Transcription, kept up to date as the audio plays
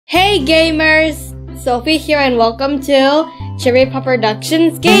Hey gamers! Sophie here and welcome to Cherry Pop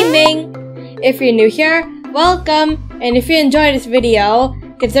Productions Gaming! If you're new here, welcome! And if you enjoyed this video,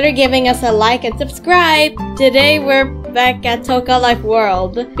 consider giving us a like and subscribe! Today we're back at Toca Life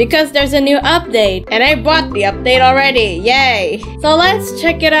World because there's a new update and I bought the update already! Yay! So let's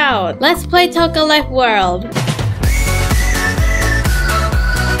check it out! Let's play Toca Life World!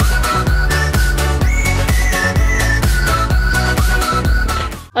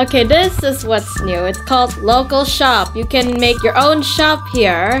 Okay, this is what's new. It's called Local Shop. You can make your own shop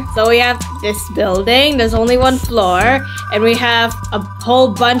here. So we have this building. There's only one floor. And we have a whole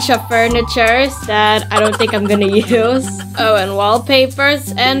bunch of furnitures that I don't think I'm gonna use. Oh, and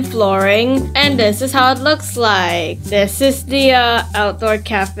wallpapers and flooring. And this is how it looks like. This is the outdoor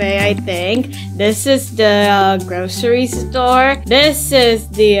cafe, I think. This is the grocery store. This is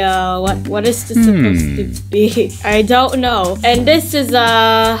the what is this supposed to be? I don't know. And this is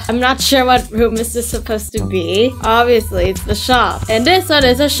I'm not sure what room this is supposed to be. Obviously, it's the shop. And this one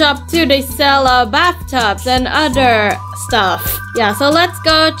is a shop too. They sell bathtubs and other stuff. Yeah, so let's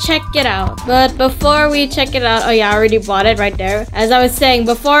go check it out. But before we check it out, oh yeah, I already bought it right there. As I was saying,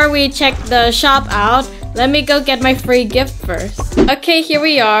 before we check the shop out, let me go get my free gift first. Okay, here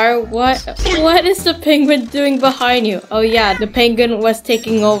we are. What is the penguin doing behind you? Oh yeah, the penguin was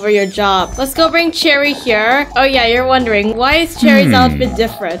taking over your job. Let's go bring Cherry here. Oh yeah, you're wondering, why is Cherry's outfit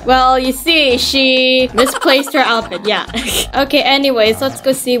different? Well, you see, she misplaced her outfit, yeah. Okay, anyways, let's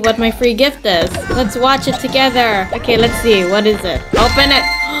go see what my free gift is. Let's watch it together. Okay, let's see. What is it? Open it.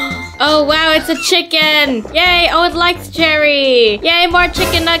 Oh wow, it's a chicken! Yay! Oh, it likes Cherry! Yay, more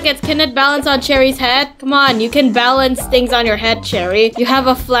chicken nuggets! Can it balance on Cherry's head? Come on, you can balance things on your head, Cherry. You have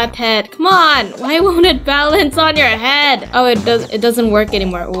a flat head. Come on! Why won't it balance on your head? Oh, it doesn't work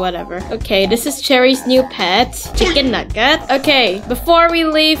anymore. Whatever. Okay, this is Cherry's new pet. Chicken nugget. Okay, before we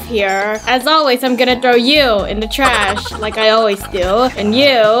leave here, as always, I'm gonna throw you in the trash, like I always do. And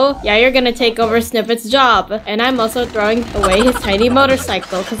you, yeah, you're gonna take over Snippet's job. And I'm also throwing away his tiny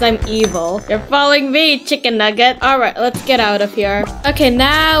motorcycle, because I'm evil. You're following me, chicken nugget. Alright, let's get out of here. Okay,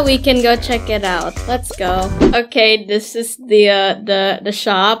 now we can go check it out. Let's go. Okay, this is the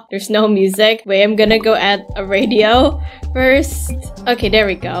shop. There's no music. Wait, I'm gonna go add a radio first. Okay, there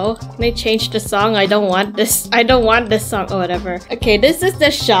we go. Can I change the song? I don't want this. I don't want this song. Oh, whatever. Okay, this is the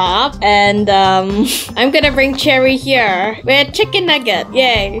shop. And I'm gonna bring Cherry here with chicken nugget.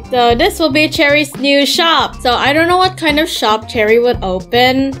 Yay. So this will be Cherry's new shop. So I don't know what kind of shop Cherry would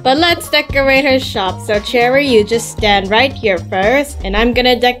open, but let's decorate her shop. So Cherry, you just stand right here first, and I'm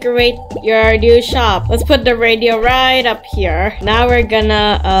gonna decorate your new shop. Let's put the radio right up here. Now we're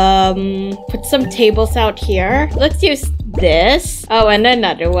gonna put some tables out here. Let's use this. Oh, and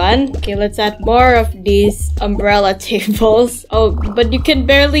another one. Okay, let's add more of these umbrella tables. Oh, but you can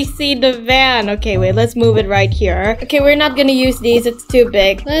barely see the van. Okay, wait, let's move it right here. Okay, we're not gonna use these. It's too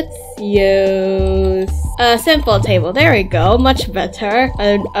big. Let's use a simple table. There we go. Much better.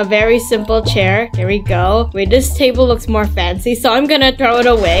 A very simple chair. There we go. Wait, this table looks more fancy, so I'm gonna throw it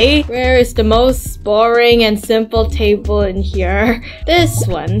away. Where is the most boring and simple table in here? This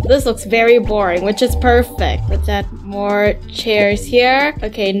one. This looks very boring, which is perfect. Let's add more chairs here.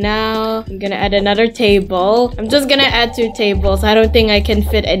 Okay, now I'm gonna add another table. I'm just gonna add 2 tables. I don't think I can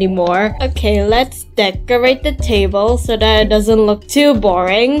fit anymore. Okay, let's decorate the table so that it doesn't look too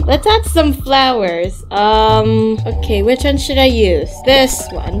boring. Let's add some flowers. Okay, which one should I use? This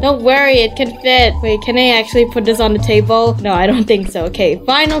one. Don't worry, it can fit. Wait, can I actually put this on the table? No, I don't think so. Okay,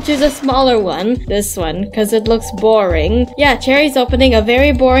 fine, I'll choose a smaller one. This one, because it looks boring. Yeah, Cherry's opening a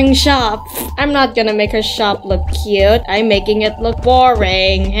very boring shop. I'm not gonna make her shop look cute. I'm making it look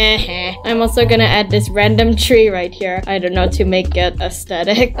boring. I'm also gonna add this random tree right here. I don't know, to make it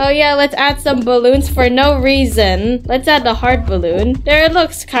aesthetic. Oh yeah, let's add some balloons for no reason. Let's add the heart balloon. There, it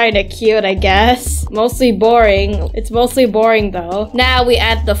looks kinda cute, I guess. Mostly boring. It's mostly boring though. Now we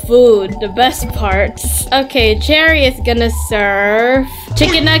add the food, the best parts. Okay, Cherry is gonna serve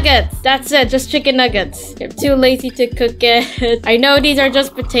chicken nuggets. That's it, just chicken nuggets. You're too lazy to cook it. I know these are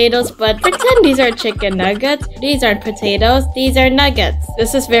just potatoes, but pretend these are chicken nuggets. These aren't potatoes, these are nuggets.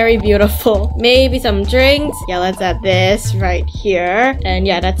 This is very beautiful. Maybe some drinks. Yeah, let's add this right here. And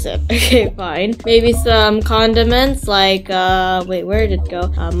yeah, that's it. Okay, fine. Maybe some condiments like, wait, where did it go?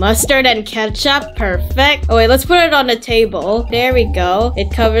 Mustard and ketchup. Perfect. Oh wait, let's put it on the table. There we go.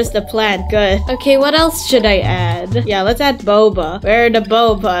 It covers the plant. Good. Okay, what else should I add? Yeah, let's add boba. Where are the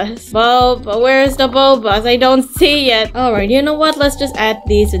bobas? Boba, where's the bobas? I don't see it. Alright, you know what? Let's just add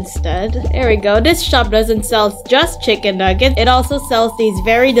these instead. There we go. This shop doesn't sell just chicken nuggets. It also sells these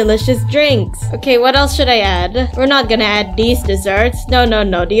very delicious drinks. Okay, what else should I add? We're not gonna add these desserts. No.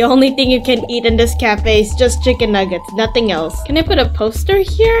 The only thing you can eat in this cafe is just chicken nuggets. Nothing else. Can I put a poster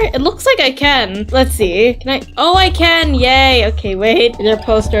here? It looks like I can. Let's see. Can I? Oh, I can. Yay. Okay, wait. Is there a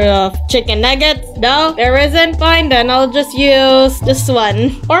poster of chicken nuggets? No, there isn't. Fine then. I'll just use this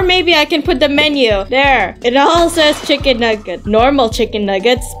one. Or maybe I can put the menu. There. It all says chicken nugget. Normal chicken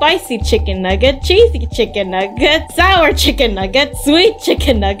nugget. Spicy chicken nugget. Cheesy chicken nugget. Sour chicken nugget. Sweet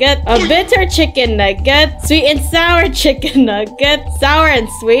chicken nugget. A bitter chicken nugget. Sweet and sour chicken nugget. Sour and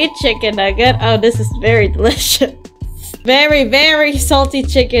sweet chicken nugget. Oh, this is very delicious. Very, very salty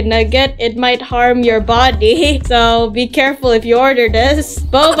chicken nugget. It might harm your body. So be careful if you order this.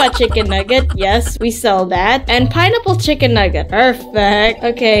 Boba chicken nugget. Yes, we sell that. And pineapple chicken nugget. Perfect.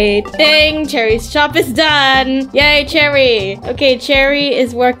 Okay. Ding. Cherry's shop is done. Yay, Cherry. Okay, Cherry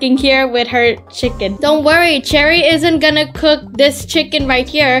is working here with her chicken. Don't worry. Cherry isn't gonna cook this chicken right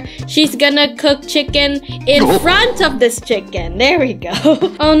here. She's gonna cook chicken in front of this chicken. There we go.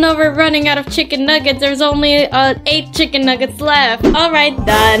 Oh no, we're running out of chicken nuggets. There's only 8 chicken nuggets left. Alright,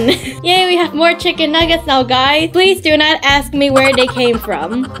 done. Yay, we have more chicken nuggets now, guys. Please do not ask me where they came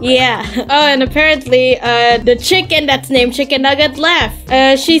from. Yeah. Oh, and apparently, the chicken that's named Chicken Nugget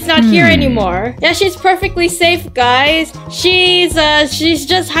left. She's not here anymore. Yeah, she's perfectly safe, guys. She's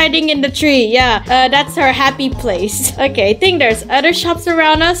just hiding in the tree. Yeah, that's her happy place. Okay, I think there's other shops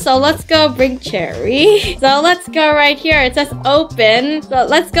around us, so let's go bring Cherry. So let's go right here. It says open. So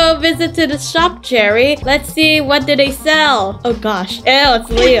let's go visit to the shop, Cherry. Let's see what did they sell. Oh gosh. Ew, it's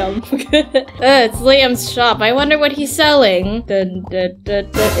Liam. It's Liam's shop. I wonder what he's selling.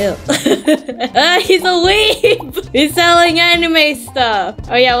 Ew. He's a weeb. He's selling anime stuff.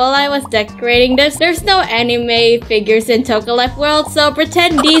 Oh yeah, while I was decorating this, there's no anime figures in Toca Life World, so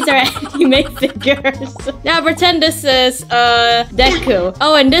pretend these are anime figures. Now pretend this is Deku.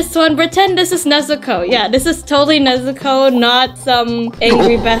 Oh, and this one, pretend this is Nezuko. Yeah, this is totally Nezuko, not some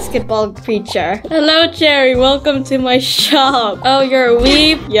angry basketball creature. Hello, Cherry. Welcome to my shop. Oh, you're a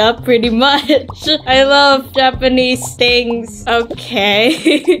weeb? Yup, pretty much. I love Japanese things.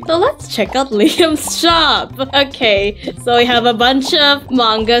 Okay. So let's check out Liam's shop. Okay, so we have a bunch of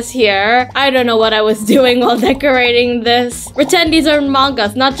mangas here. I don't know what I was doing while decorating this. Pretend these are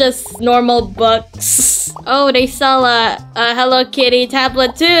mangas, not just normal books. Oh, they sell a Hello Kitty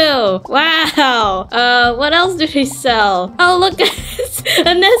tablet too. Wow. What else do they sell? Oh, look at this.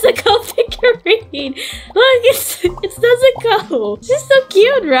 A Nezuko figurine. Look, it's Nezuko. She's so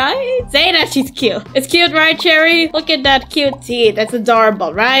cute, right? Say that she's cute. It's cute, right, Cherry? Look at that cute teeth. That's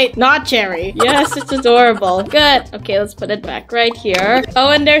adorable, right? Not Cherry. Yes, it's adorable. Good. Okay, let's put it back right here. Oh,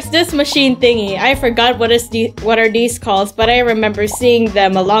 and there's this machine thingy. I forgot what are these called, but I remember seeing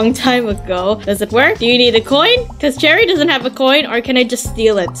them a long time ago. Does it work? Do you need a coin? Because Cherry doesn't have a coin, or can I just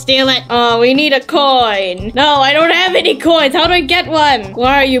steal it? Steal it. Oh, we need a coin. No, I don't have any coins. How do I get one?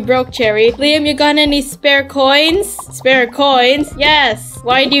 Why are you broke, Cherry? Liam, you got any spare coins? Spare coins? Yes.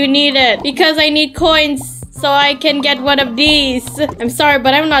 Why do you need it? Because I need coins so I can get one of these. I'm sorry,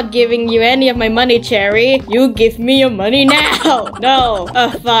 but I'm not giving you any of my money, Cherry. You give me your money now. No.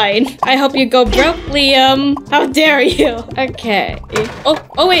 Fine. I hope you go broke, Liam. How dare you? Okay.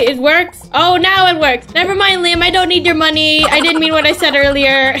 Oh wait, it works? Oh, now it works. Never mind, Liam. I don't need your money. I didn't mean what I said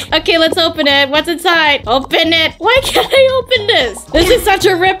earlier. Okay, let's open it. What's inside? Open it. Why can't I open this? This is such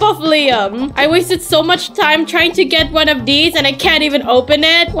a rip-off, Liam. I wasted so much time trying to get one of these and I can't even open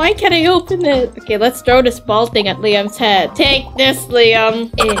it. Why can't I open it? Okay, let's throw this ball thing at Liam's head. Take this, Liam.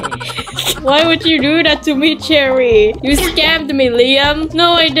 Why would you do that to me, Cherry? You scammed me, Liam.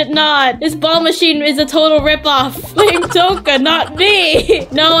 No, I did not. This ball machine is a total rip-off. Blame Toca, not me.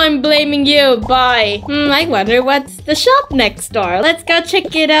 No, I'm blaming you. Bye. I wonder what's the shop next door. Let's go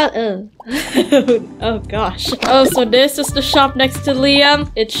check it out. Oh gosh. Oh, so this is the shop next to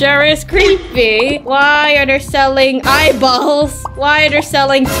Liam. It sure is creepy. Why are they selling eyeballs? Why are they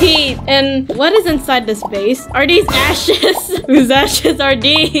selling teeth? And what is inside this vase? Are these ashes? Whose ashes are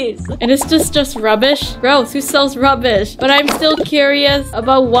these? And is this just rubbish? Gross, who sells rubbish? But I'm still curious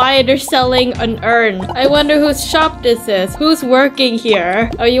about why they're selling an urn. I wonder whose shop this is. Who's working here?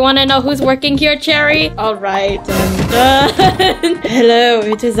 Oh, you want to know who's working here, Cherry? Alright. Hello,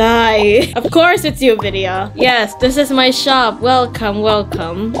 it is I. Of course it's you, Vidya. Yes, this is my shop. Welcome,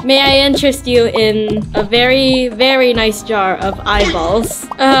 welcome. May I interest you in a very, very nice jar of eyeballs?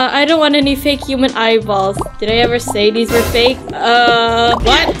 I don't want any fake human eyeballs. Did I ever say these were fake?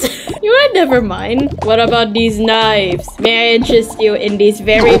 What? You What? Never mind. What about these knives? May I interest you in these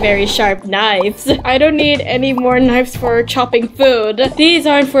very, very sharp knives? I don't need any more knives for chopping food. These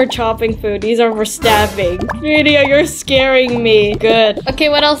aren't for chopping food. These are for stabbing. Vidya, you're scaring me. Good. Okay,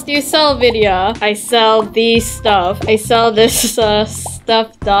 what else do you sell, Vidya? I sell these stuff. I sell this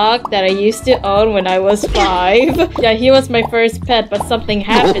stuffed dog that I used to own when I was 5. Yeah, he was my first pet, but something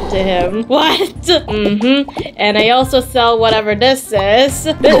happened to him. What? And I also sell whatever this is.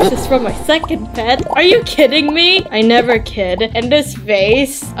 This is from my second pet. Are you kidding me? I never kid. And this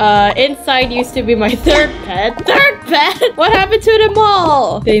vase, inside used to be my third pet. Third pet? What happened to them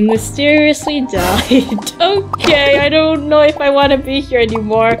all? They mysteriously died. Okay, I don't know if I want to be here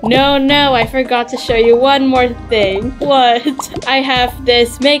anymore. No, I forgot to show you one more thing. What? I have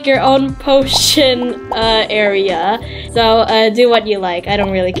this make your own potion area. So do what you like. I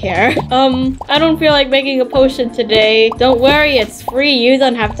don't really care. I don't feel like making a potion today. Don't worry, it's free. You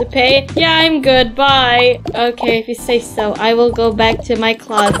don't have to pay. Yeah, I'm good. Bye. Okay, if you say so. I will go back to my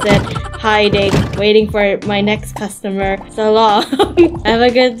closet, hiding, waiting for my next customer. So long. Have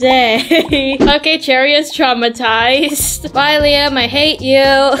a good day. Okay, Cherry is traumatized. Bye, Liam. I hate you.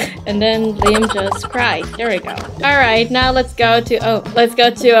 And then Liam just cried. There we go. Alright, now let's go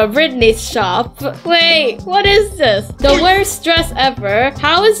to Brittany's shop. Wait, what is this? The worst dress ever?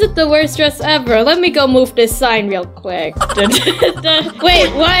 How is it the worst dress ever? Let me go move this sign real quick. Wait,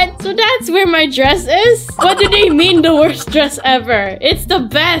 what? So that's where my dress is? What do they mean the worst dress ever? It's the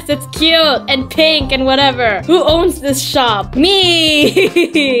best. It's cute and pink and whatever. Who owns this shop?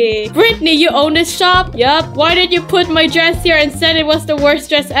 Me! Brittany, you own this shop? Yup. Why did you put my dress here and said it was the worst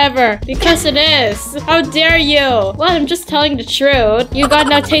dress ever? Because it is. How dare you? Well, I'm just telling the truth. You got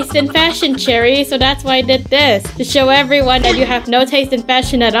no taste in fashion, Cherry, so that's why I did this. To show everyone that you have no taste in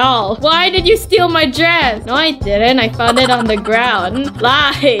fashion at all. Why did you steal my dress? No, I didn't. I found it on the ground.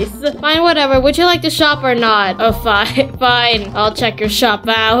 Lies. Fine, whatever. Would you like to shop or not? Oh, fine. Fine. I'll check your shop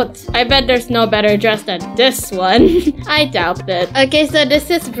out. I bet there's no better dress than this one. I doubt it. Okay, so this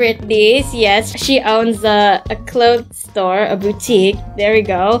is Brittany's. Yes, she owns a clothes store, a boutique. There we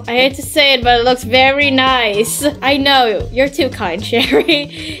go. I hate to say it, but it looks very nice. I know. You're too kind,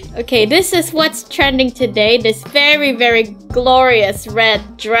 Cherry. Okay, this is what's trending today. This very, very glorious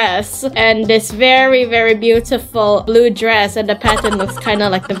red dress and this very, very beautiful blue dress, and the pattern looks kind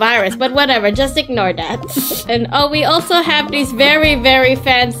of like the virus, but whatever, just ignore that. And oh, we also have these very, very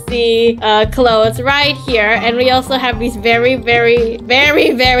fancy clothes right here, and we also have these very, very,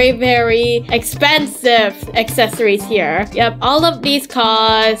 very, very, very expensive accessories here. Yep, all of these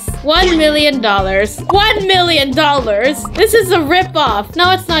cost $1 million. $1 million! This is a ripoff.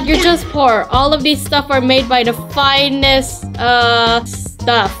 No, it's not. You're just poor. All of these stuff are made by the finest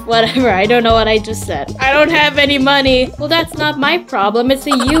stuff. Whatever. I don't know what I just said. I don't have any money. Well, that's not my problem. It's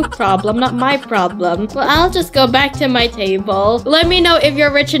a you problem, not my problem. Well, I'll just go back to my table. Let me know if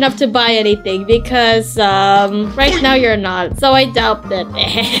you're rich enough to buy anything, because right now you're not. So I doubt that.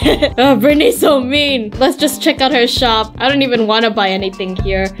 Oh, Brittany's so mean. Let's just check out her shop. I don't even want to buy anything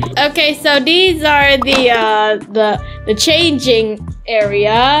here. Okay, so these are the changing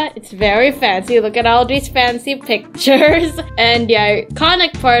area. It's very fancy. Look at all these fancy pictures. And the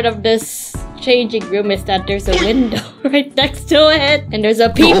iconic part of this changing room is that there's a window right next to it, and there's a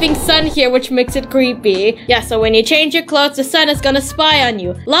peeping sun here, which makes it creepy. Yeah, so when you change your clothes, the sun is gonna spy on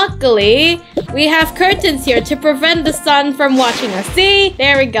you. Luckily, we have curtains here to prevent the sun from watching us. See?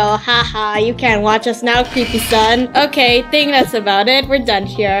 There we go. Haha, you can't watch us now, creepy sun. Okay, think that's about it. We're done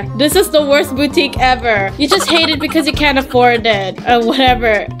here. This is the worst boutique ever. You just hate it because you can't afford it.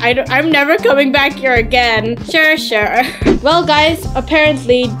 Whatever. I'm never coming back here again. Sure. Well, guys,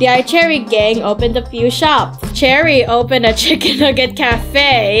 apparently the Cherry gang opened a few shops. Cherry opened a chicken nugget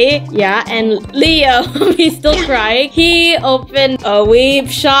cafe. Yeah, and Leo, he's still crying. He opened a weeb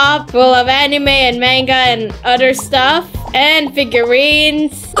shop full of anime and manga and other stuff. And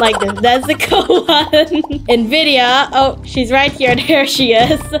figurines, like the Nezuko one. And Vidya, oh, she's right here. There she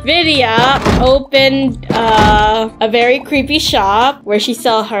is. Vidya opened a very creepy shop where she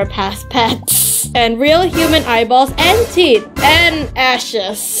sells her past pets. And real human eyeballs and teeth and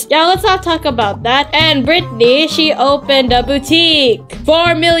ashes. Yeah, let's not talk about that. And Brittany, she opened a boutique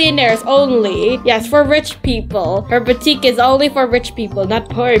for millionaires only. Yes, for rich people. Her boutique is only for rich people, not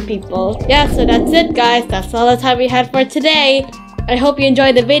poor people. Yeah, so that's it, guys. That's all the time we had for today. I hope you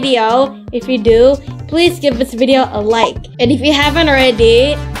enjoyed the video. If you do, please give this video a like. And if you haven't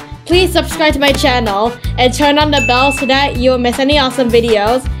already, please subscribe to my channel and turn on the bell so that you won't miss any awesome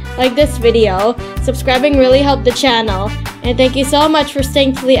videos like this video. Subscribing really helped the channel. And thank you so much for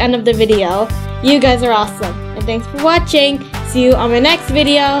staying to the end of the video. You guys are awesome. And thanks for watching. see you on my next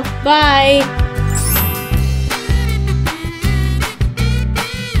video. Bye!